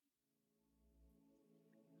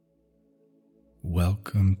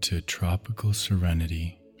Welcome to Tropical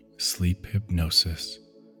Serenity Sleep Hypnosis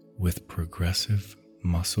with progressive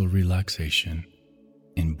muscle relaxation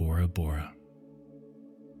in Bora Bora.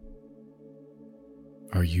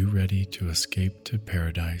 Are you ready to escape to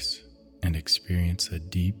paradise and experience a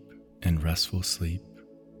deep and restful sleep?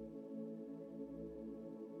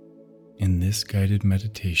 In this guided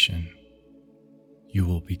meditation, you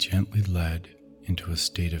will be gently led into a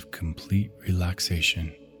state of complete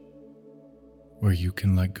relaxation where you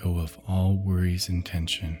can let go of all worries and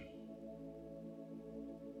tension.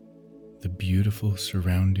 The beautiful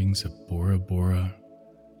surroundings of Bora Bora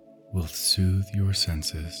will soothe your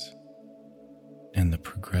senses, and the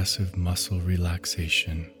progressive muscle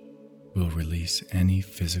relaxation will release any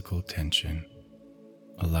physical tension,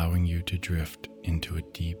 allowing you to drift into a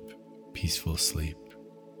deep, peaceful sleep.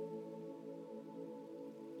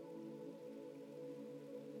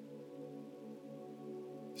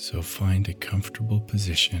 So find a comfortable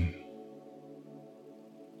position,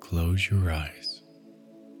 close your eyes,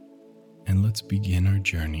 and let's begin our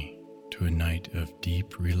journey to a night of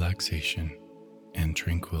deep relaxation and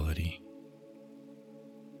tranquility.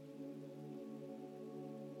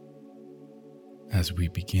 As we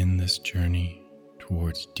begin this journey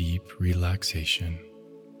towards deep relaxation,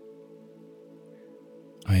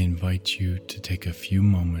 I invite you to take a few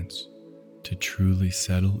moments to truly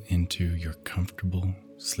settle into your comfortable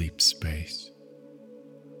sleep space.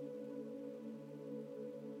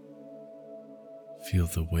 Feel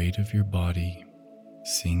the weight of your body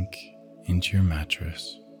sink into your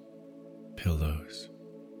mattress, pillows,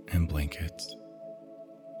 and blankets.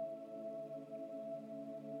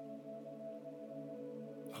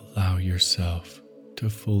 Allow yourself to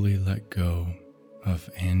fully let go of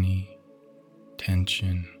any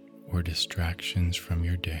tension or distractions from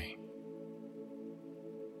your day.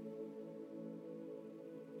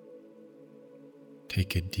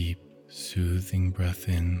 Take a deep, soothing breath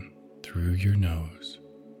in through your nose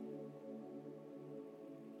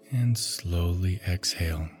and slowly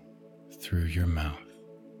exhale through your mouth,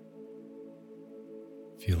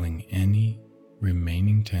 feeling any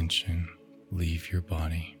remaining tension leave your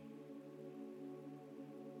body.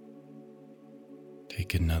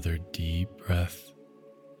 Take another deep breath,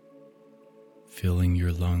 filling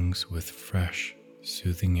your lungs with fresh,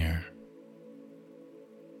 soothing air.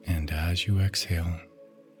 And as you exhale,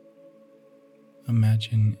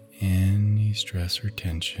 imagine any stress or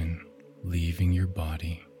tension leaving your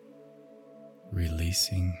body,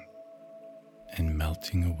 releasing and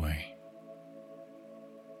melting away.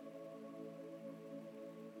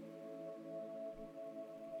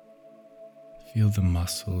 Feel the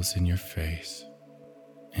muscles in your face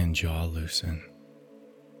and jaw loosen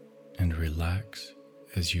and relax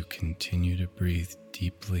as you continue to breathe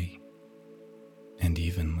deeply and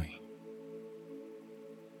evenly.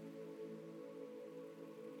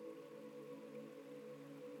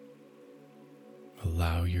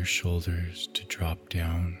 Allow your shoulders to drop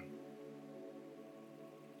down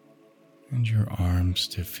and your arms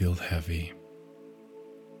to feel heavy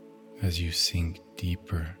as you sink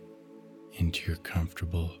deeper into your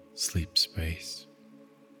comfortable sleep space.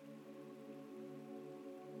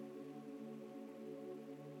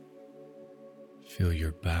 Feel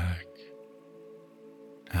your back,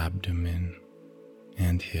 abdomen,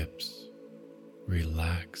 and hips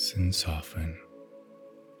relax and soften,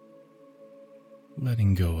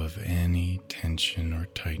 letting go of any tension or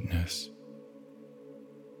tightness.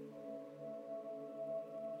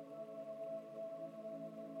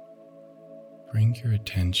 Bring your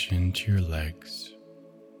attention to your legs,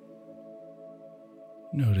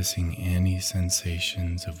 noticing any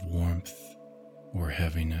sensations of warmth or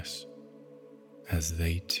heaviness as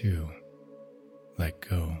they too let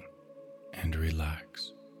go and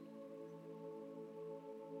relax.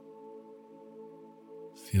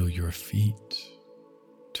 Feel your feet,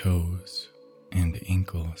 toes, and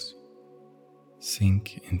ankles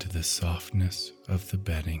sink into the softness of the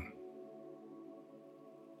bedding,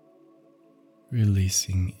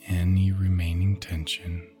 releasing any remaining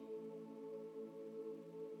tension.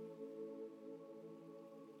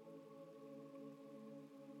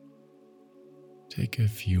 Take a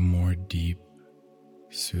few more deep,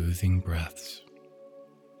 soothing breaths,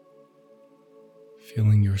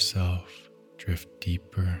 feeling yourself drift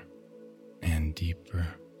deeper and deeper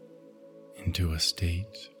into a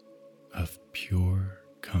state of pure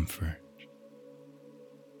comfort.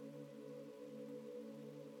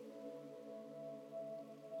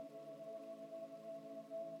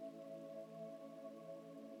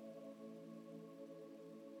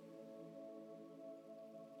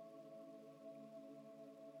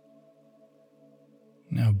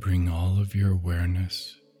 Now bring all of your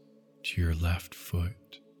awareness to your left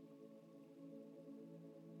foot.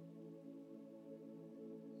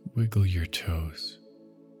 Wiggle your toes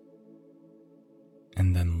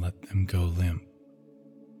and then let them go limp,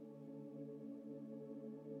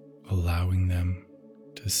 allowing them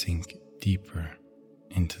to sink deeper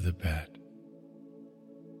into the bed.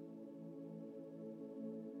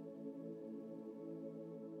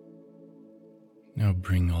 Now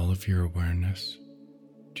bring all of your awareness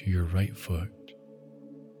to your right foot.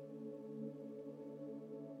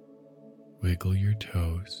 Wiggle your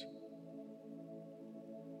toes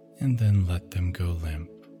and then let them go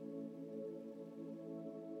limp,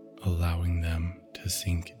 allowing them to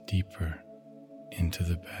sink deeper into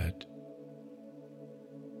the bed.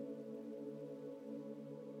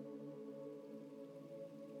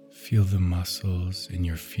 Feel the muscles in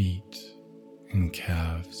your feet and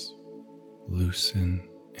calves loosen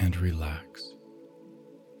and relax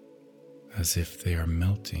as if they are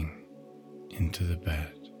melting into the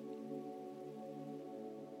bed.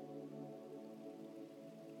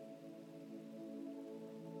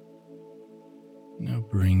 Now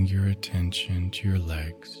bring your attention to your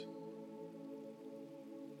legs.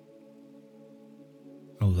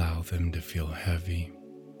 Allow them to feel heavy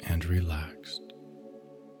and relaxed,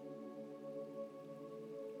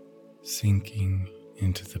 sinking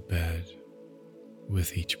into the bed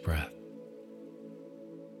with each breath.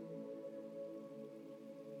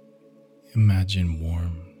 Imagine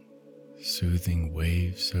warm, soothing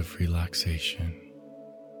waves of relaxation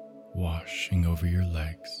washing over your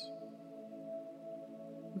legs,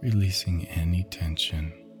 releasing any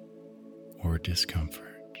tension or discomfort.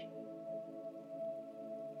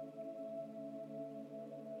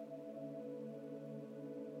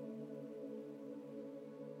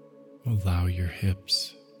 Allow your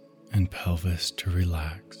hips and pelvis to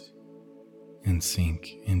relax and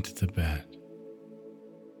sink into the bed,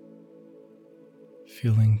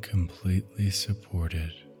 feeling completely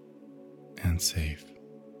supported and safe.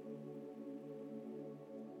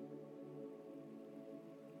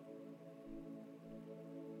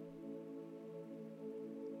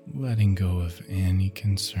 Letting go of any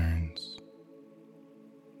concerns,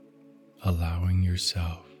 allowing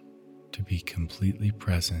yourself to be completely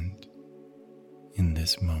present in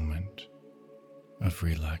this moment of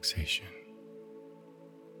relaxation.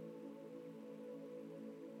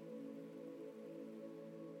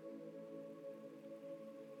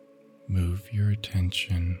 Move your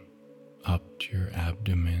attention up to your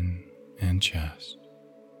abdomen and chest.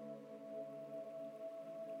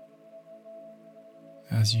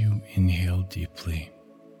 As you inhale deeply,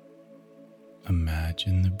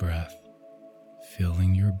 imagine the breath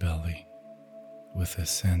filling your belly with a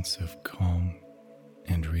sense of calm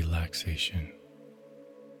and relaxation.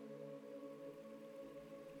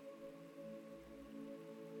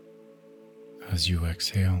 As you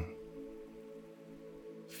exhale,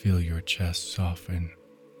 feel your chest soften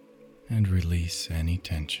and release any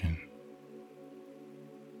tension.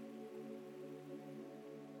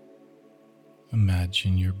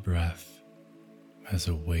 Imagine your breath as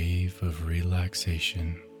a wave of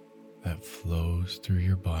relaxation that flows through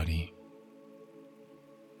your body,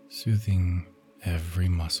 soothing every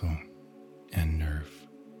muscle and nerve.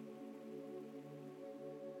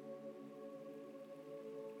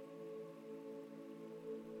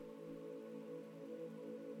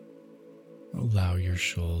 Allow your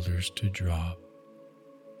shoulders to drop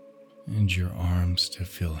and your arms to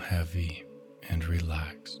feel heavy and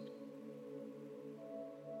relaxed,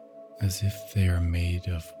 as if they are made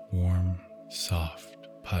of warm, soft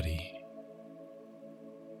putty.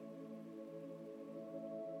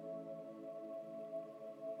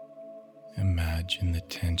 Imagine the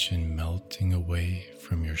tension melting away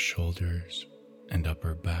from your shoulders and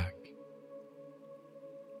upper back,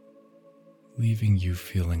 leaving you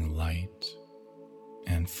feeling light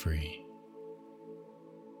and free.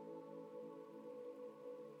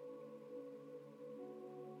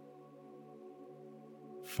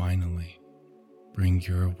 Finally, bring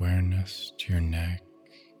your awareness to your neck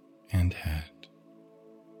and head.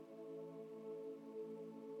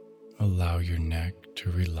 Allow your neck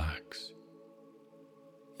to relax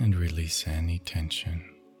and release any tension,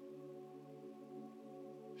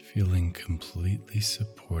 feeling completely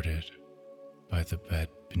supported by the bed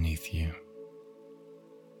beneath you.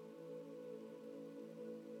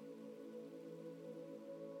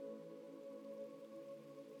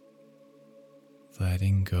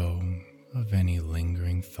 Letting go of any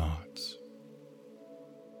lingering thoughts,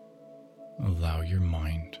 allow your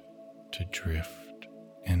mind to drift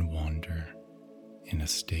and wander in a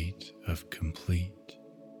state of complete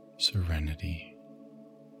serenity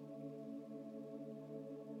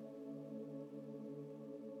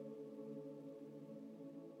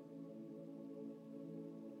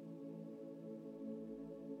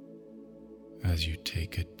As you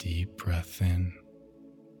take a deep breath in,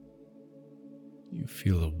 you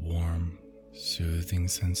feel a warm, soothing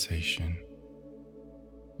sensation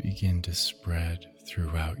begin to spread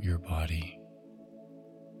throughout your body.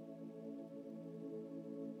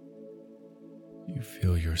 You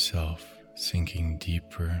feel yourself sinking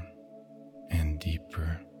deeper and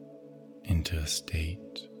deeper into a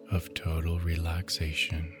state of total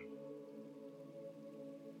relaxation.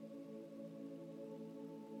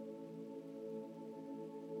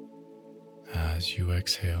 As you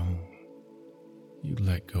exhale, you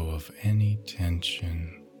let go of any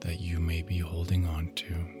tension that you may be holding on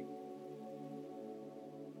to.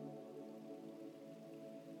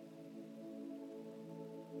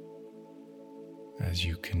 As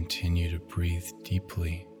you continue to breathe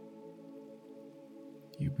deeply,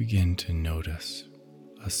 you begin to notice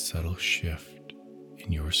a subtle shift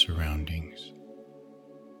in your surroundings.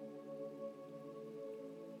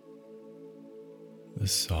 The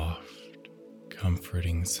soft,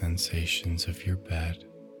 comforting sensations of your bed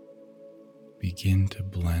begin to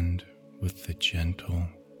blend with the gentle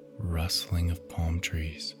rustling of palm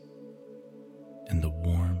trees and the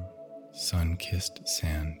warm, sun-kissed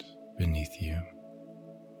sand beneath you.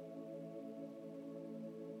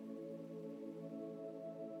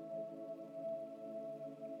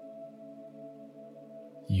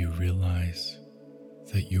 You realize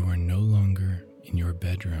that you are no longer in your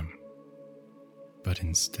bedroom, but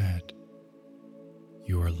instead,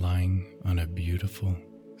 you are lying on a beautiful,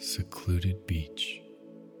 secluded beach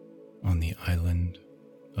on the island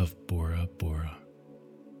of Bora Bora.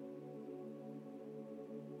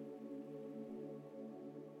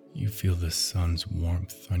 You feel the sun's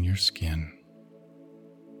warmth on your skin,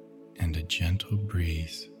 and a gentle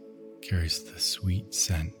breeze carries the sweet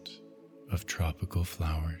scent of tropical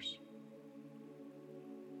flowers.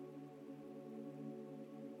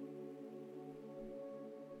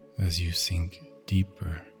 As you sink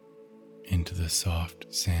deeper into the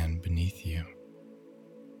soft sand beneath you,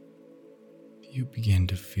 you begin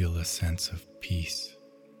to feel a sense of peace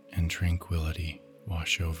and tranquility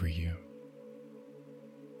wash over you.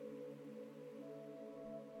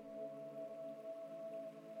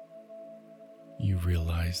 You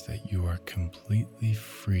realize that you are completely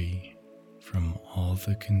free from all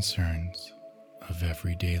the concerns of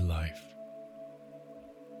everyday life.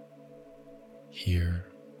 Here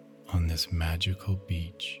on this magical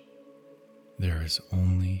beach, there is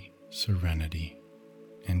only serenity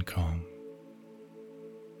and calm.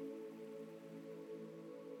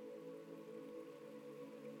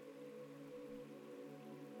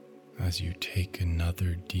 As you take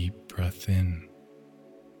another deep breath in,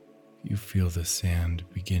 you feel the sand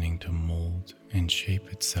beginning to mold and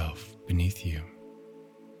shape itself beneath you.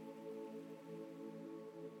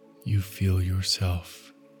 You feel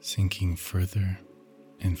yourself sinking further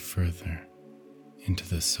and further into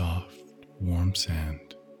the soft, warm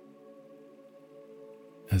sand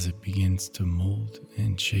as it begins to mold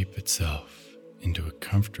and shape itself into a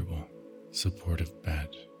comfortable, supportive bed.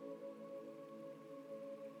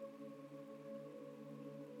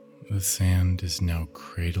 The sand is now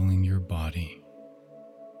cradling your body,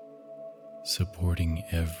 supporting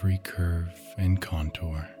every curve and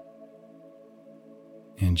contour,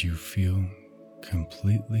 and you feel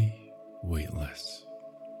completely weightless.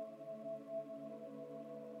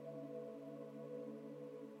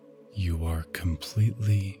 You are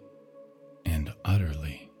completely and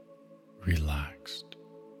utterly relaxed,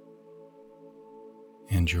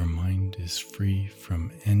 and your mind is free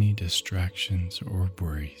from any distractions or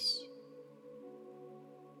worries.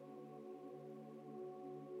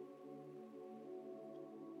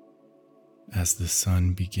 As the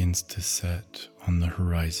sun begins to set on the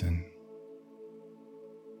horizon,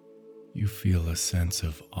 you feel a sense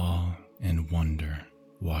of awe and wonder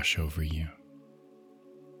wash over you.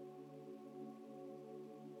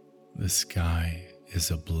 The sky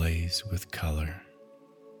is ablaze with color,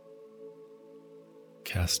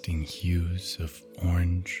 casting hues of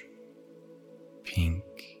orange, pink,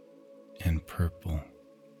 and purple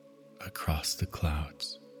across the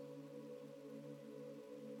clouds.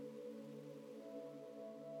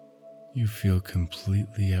 You feel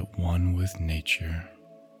completely at one with nature,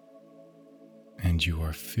 and you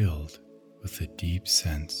are filled with a deep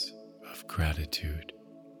sense of gratitude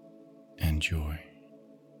and joy.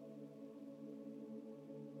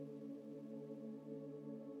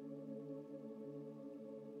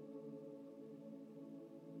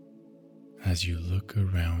 As you look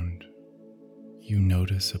around, you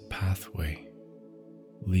notice a pathway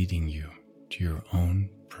leading you to your own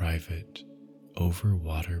private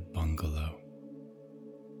overwater bungalow.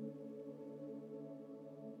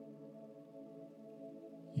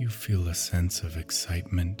 You feel a sense of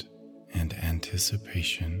excitement and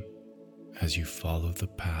anticipation as you follow the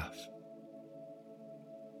path,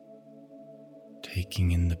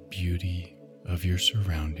 taking in the beauty of your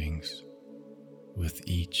surroundings with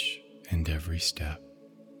each and every step.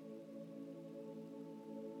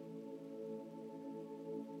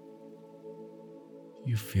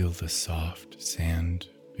 You feel the soft sand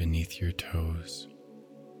beneath your toes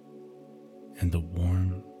and the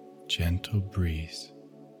warm, gentle breeze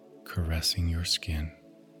caressing your skin.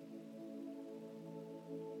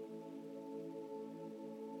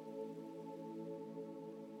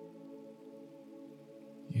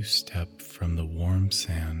 You step from the warm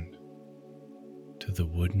sand to the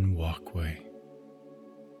wooden walkway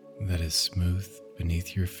that is smooth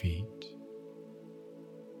beneath your feet.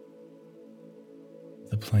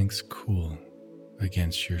 The planks cool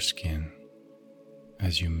against your skin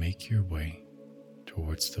as you make your way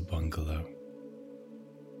towards the bungalow.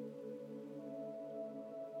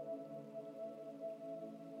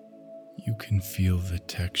 You can feel the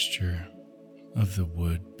texture of the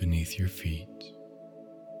wood beneath your feet,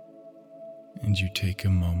 and you take a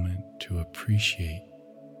moment to appreciate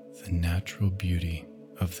the natural beauty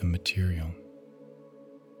of the material.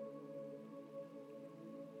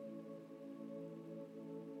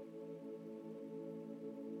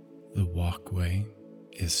 The walkway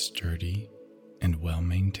is sturdy and well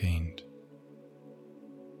maintained,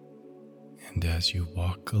 and as you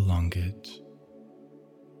walk along it,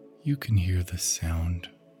 you can hear the sound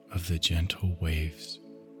of the gentle waves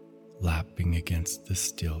lapping against the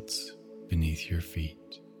stilts beneath your feet.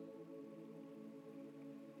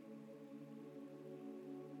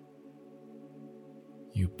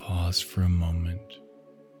 You pause for a moment,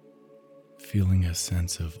 feeling a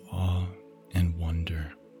sense of awe and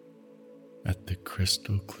wonder at the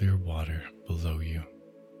crystal clear water below you,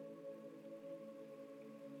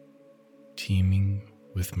 teeming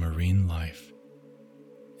with marine life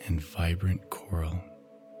and vibrant coral.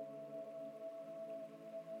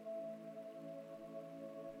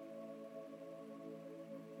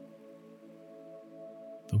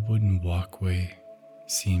 The wooden walkway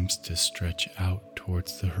seems to stretch out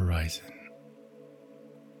towards the horizon,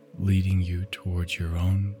 leading you towards your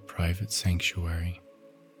own private sanctuary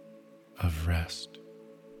of rest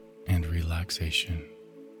and relaxation.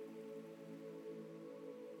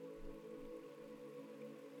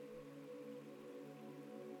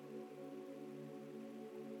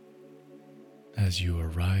 As you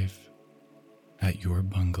arrive at your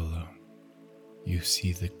bungalow, you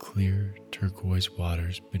see the clear turquoise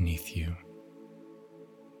waters beneath you,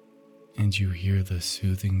 and you hear the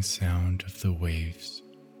soothing sound of the waves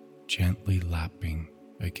gently lapping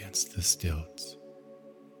against the stilts.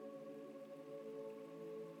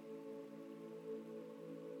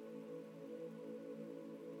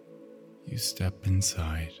 You step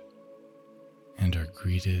inside and are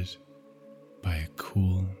greeted by a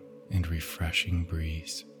cool and refreshing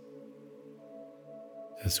breeze,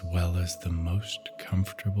 as well as the most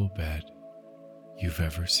comfortable bed you've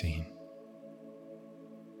ever seen.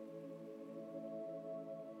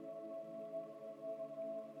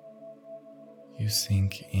 You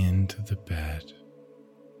sink into the bed,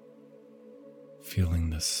 feeling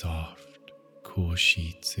the soft, cool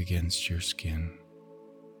sheets against your skin.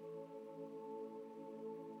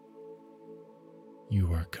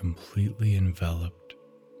 You are completely enveloped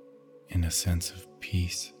in a sense of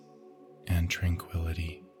peace and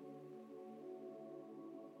tranquility.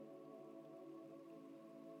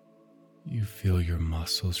 You feel your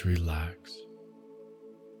muscles relax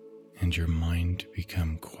and your mind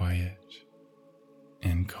become quiet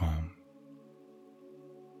and calm.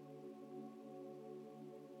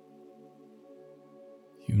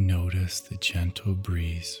 You notice the gentle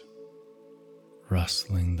breeze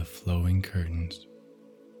rustling the flowing curtains,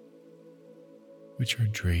 which are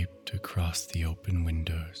draped across the open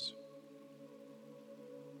windows.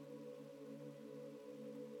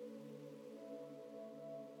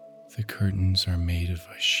 The curtains are made of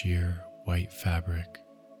a sheer white fabric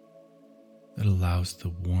that allows the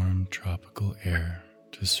warm tropical air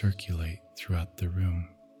to circulate throughout the room.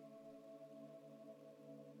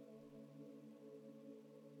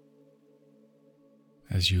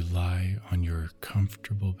 As you lie on your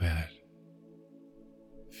comfortable bed,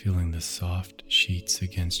 feeling the soft sheets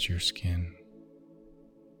against your skin,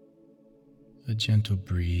 a gentle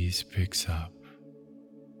breeze picks up,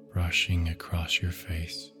 brushing across your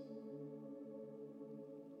face.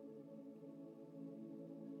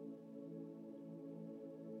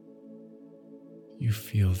 You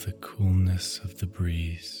feel the coolness of the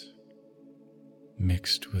breeze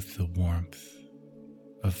mixed with the warmth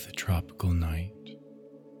of the tropical night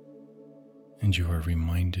and you are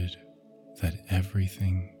reminded that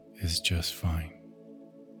everything is just fine.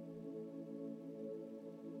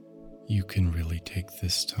 You can really take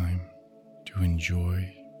this time to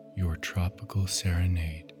enjoy your tropical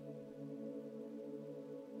serenade,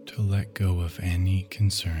 to let go of any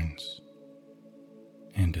concerns,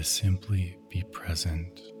 and to simply be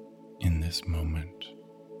present in this moment.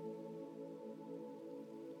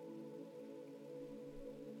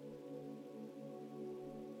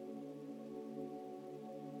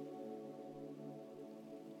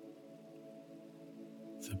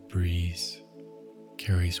 The breeze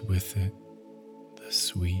carries with it the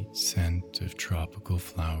sweet scent of tropical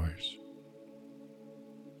flowers,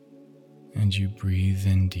 and you breathe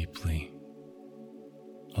in deeply,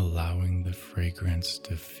 allowing the fragrance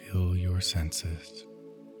to fill your senses.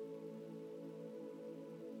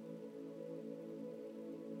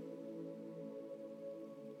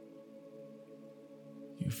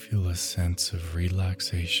 You feel a sense of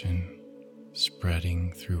relaxation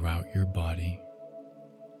spreading throughout your body,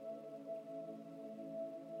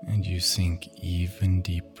 and you sink even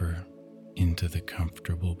deeper into the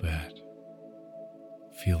comfortable bed,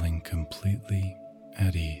 feeling completely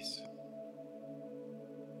at ease.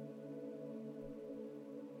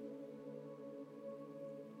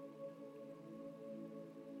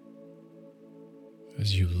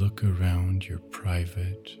 As you look around your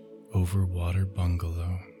private, over-water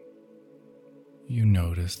bungalow, you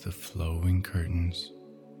notice the flowing curtains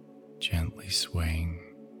gently swaying.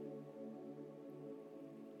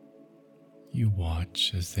 You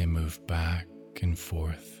watch as they move back and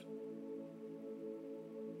forth,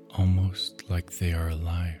 almost like they are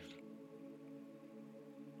alive,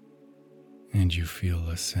 and you feel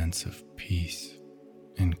a sense of peace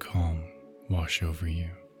and calm wash over you.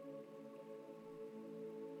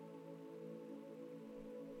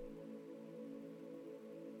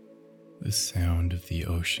 The sound of the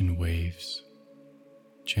ocean waves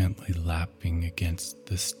gently lapping against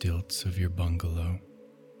the stilts of your bungalow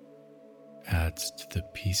adds to the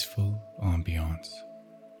peaceful ambiance,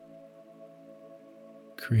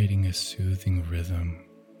 creating a soothing rhythm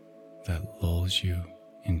that lulls you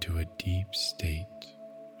into a deep state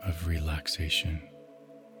of relaxation.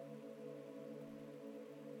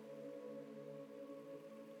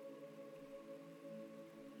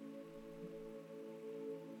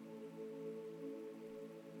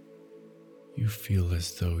 You feel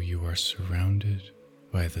as though you are surrounded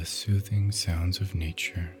by the soothing sounds of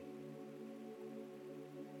nature,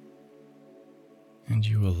 and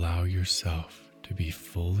you allow yourself to be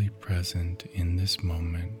fully present in this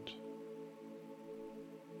moment,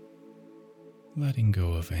 letting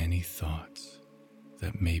go of any thoughts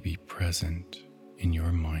that may be present in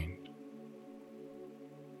your mind.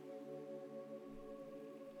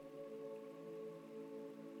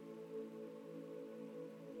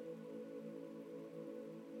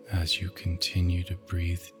 As you continue to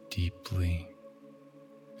breathe deeply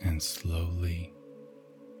and slowly,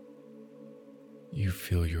 you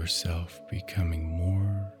feel yourself becoming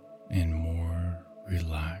more and more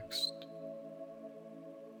relaxed,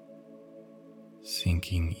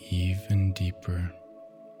 sinking even deeper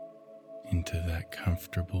into that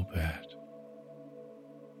comfortable bed.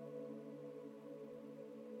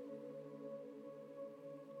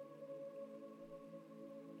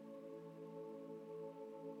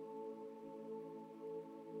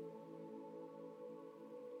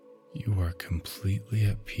 You are completely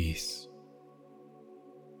at peace,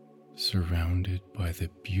 surrounded by the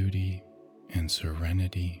beauty and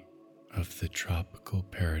serenity of the tropical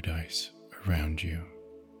paradise around you.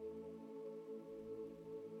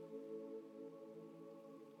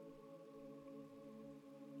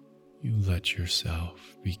 You let yourself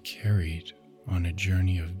be carried on a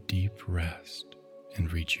journey of deep rest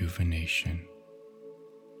and rejuvenation,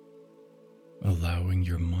 allowing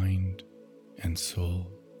your mind and soul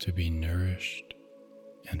to be nourished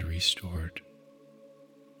and restored.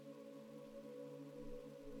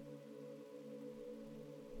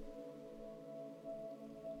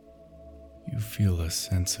 You feel a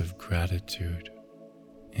sense of gratitude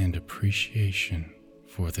and appreciation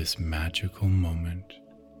for this magical moment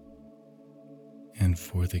and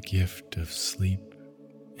for the gift of sleep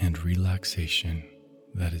and relaxation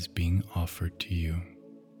that is being offered to you.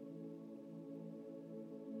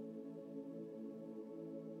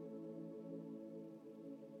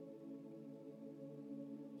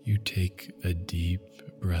 You take a deep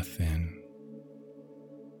breath in,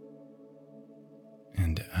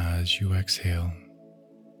 and as you exhale,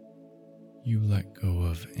 you let go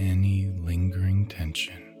of any lingering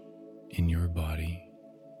tension in your body.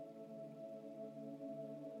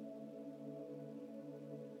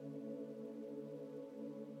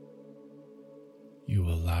 you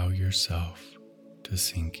allow yourself to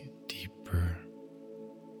sink deeper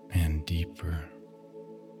and deeper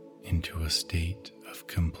into a state of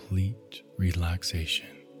complete relaxation,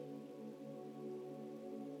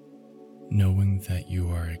 knowing that you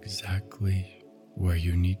are exactly where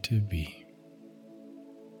you need to be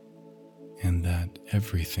and that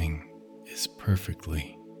everything is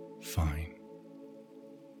perfectly fine.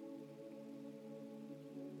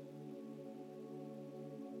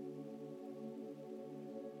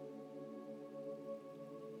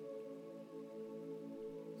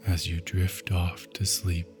 As you drift off to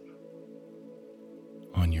sleep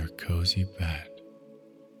on your cozy bed,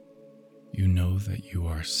 you know that you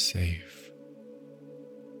are safe,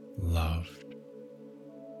 loved,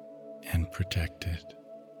 and protected.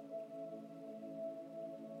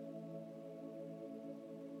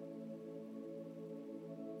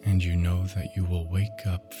 And you know that you will wake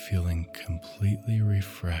up feeling completely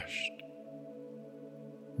refreshed,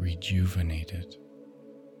 rejuvenated,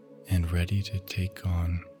 and ready to take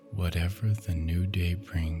on whatever the new day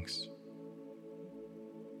brings.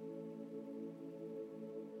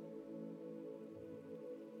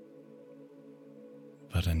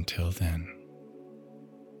 But until then,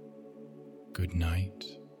 good night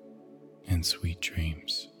and sweet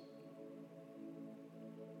dreams.